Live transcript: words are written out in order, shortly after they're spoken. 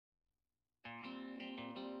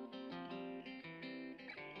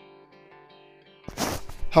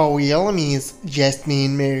Her real name is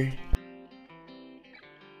Jasmine.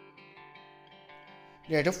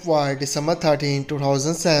 Date of birth December 13,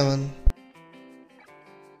 2007.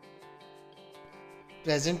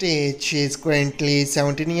 Present age she is currently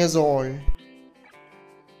 17 years old.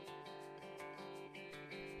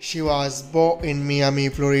 She was born in Miami,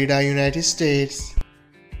 Florida, United States.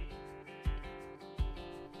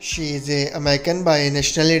 She is an American by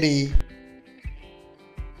nationality.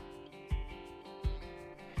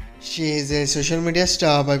 She is a social media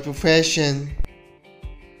star by profession.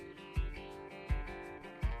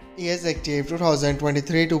 Years active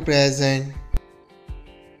 2023 to present.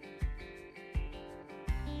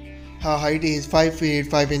 Her height is 5 feet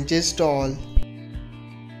 5 inches tall.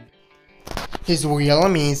 His real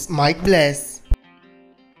name is Mike Bless.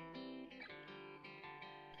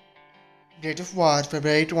 Date of birth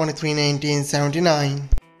February 23, 1979.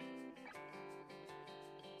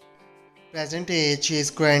 Present age she is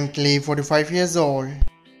currently 45 years old.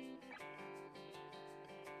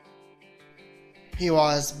 He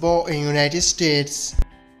was born in United States.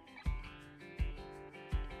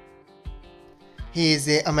 He is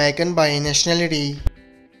an American by nationality.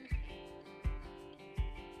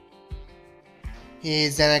 He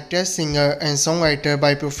is an actor, singer and songwriter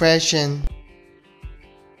by profession.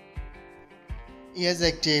 Years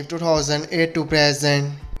active 2008 to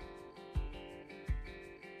present.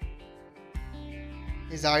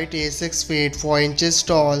 His height is 6 feet 4 inches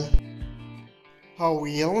tall. Her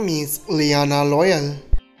real name is Liana.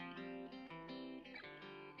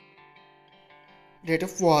 Date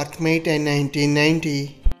of birth May 10,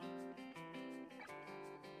 1990.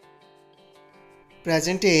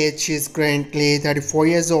 Present age she is currently 34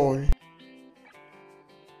 years old.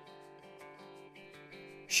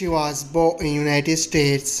 She was born in United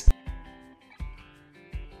States.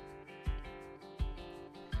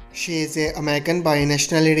 She is an American by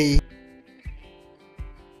nationality.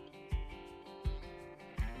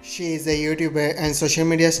 She is a YouTuber and social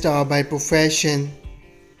media star by profession.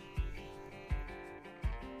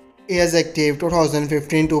 Years active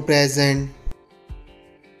 2015 to present.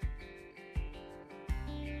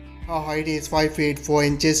 Her height is 5 feet 4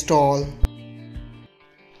 inches tall.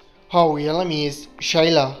 Her real name is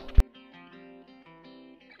Shayla.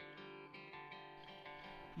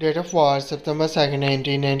 Date of birth September 2,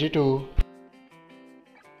 1992.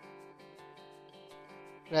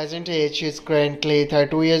 Present age she is currently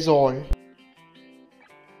 32 years old.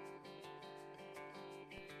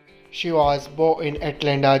 She was born in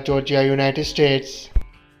Atlanta, Georgia, United States.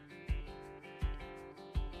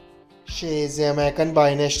 She is American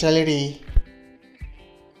by nationality.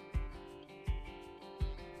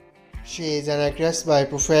 She is an actress by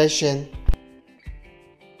profession.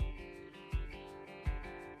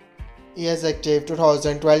 Years active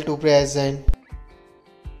 2012 to present.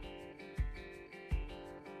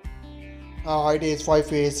 Her height is 5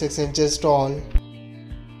 feet 6 inches tall.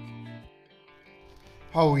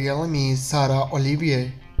 Her real name is Sarah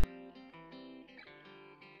Olivier.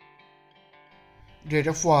 Date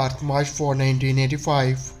of birth March 4,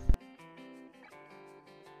 1985.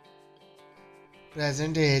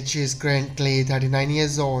 Present age she is currently 39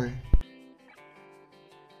 years old.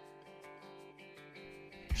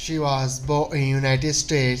 She was born in United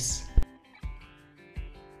States.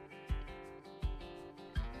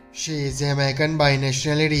 She is American by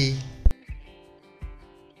nationality.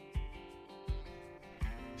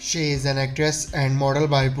 She is an actress and model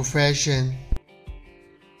by profession.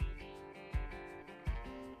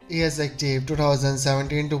 Years active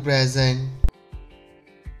 2017 to present.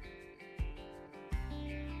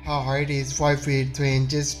 Her height is 5 feet 3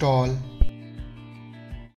 inches tall.